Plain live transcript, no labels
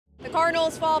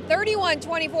Cardinals fall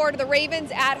 31-24 to the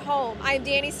Ravens at home. I'm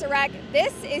Dani Sureck.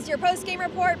 This is your post-game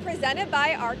report presented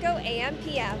by Arco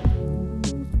AMPM.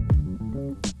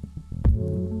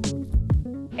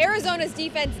 Arizona's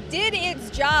defense did its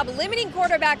job, limiting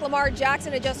quarterback Lamar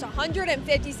Jackson to just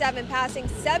 157 passing,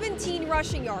 17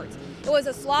 rushing yards. It was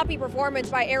a sloppy performance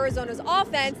by Arizona's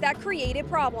offense that created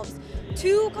problems.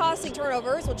 2 costly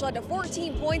turnovers, which led to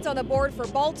 14 points on the board for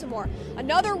Baltimore.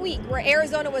 Another week where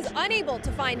Arizona was unable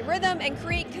to find rhythm and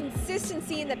create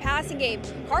consistency in the passing game.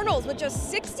 Cardinals with just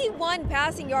 61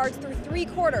 passing yards through 3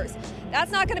 quarters.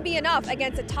 That's not going to be enough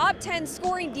against a top 10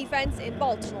 scoring defense in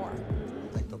Baltimore.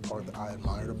 I think the part that I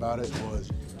admired about it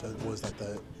was like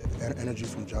the energy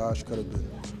from Josh could have been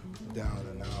down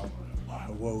and out.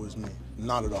 Woe is me.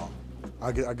 Not at all.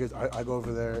 I go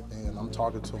over there and I'm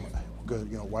talking to him, like,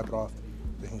 good, wipe it off.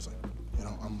 And he's like,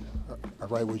 I'm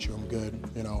right with you, I'm good.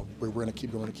 We're gonna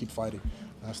keep fighting.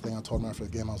 And that's the thing I told him after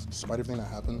the game. I was, despite everything that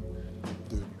happened,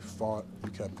 dude, you fought, you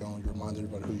kept going, you reminded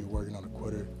everybody who you were. You're not a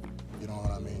quitter. You know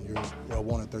what I mean? You're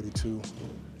 1 of 32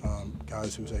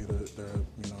 guys who say they're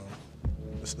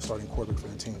the starting quarterback for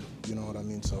the team. You know what I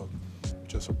mean? So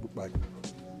just like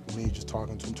me, just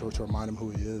talking to him to remind him who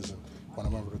he is. And when I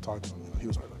remember to talk to him, he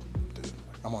was like, dude,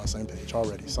 I'm on the same page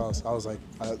already. So I was like,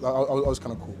 I was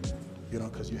kind of cool,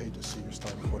 because you hate to see your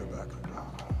starting quarterback.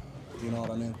 You know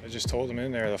what I mean? I just told him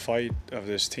in there the fight of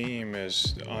this team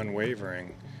is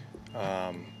unwavering.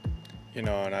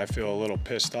 And I feel a little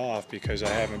pissed off because I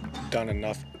haven't done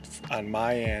enough on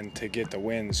my end to get the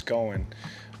wins going.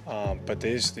 But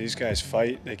these guys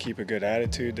fight, they keep a good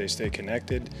attitude, they stay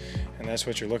connected, and that's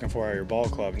what you're looking for at your ball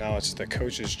club. Now it's the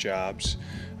coaches' jobs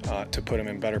to put them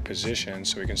in better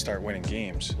positions so we can start winning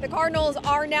games. The Cardinals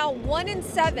are now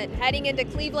 1-7 heading into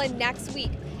Cleveland next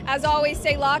week. As always,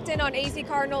 stay locked in on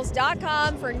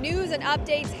azcardinals.com for news and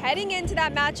updates heading into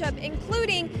that matchup,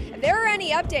 including if there are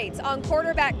any updates on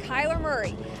quarterback Kyler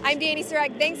Murray. I'm Dani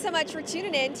Sureck. Thanks so much for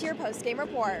tuning in to your post-game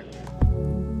report.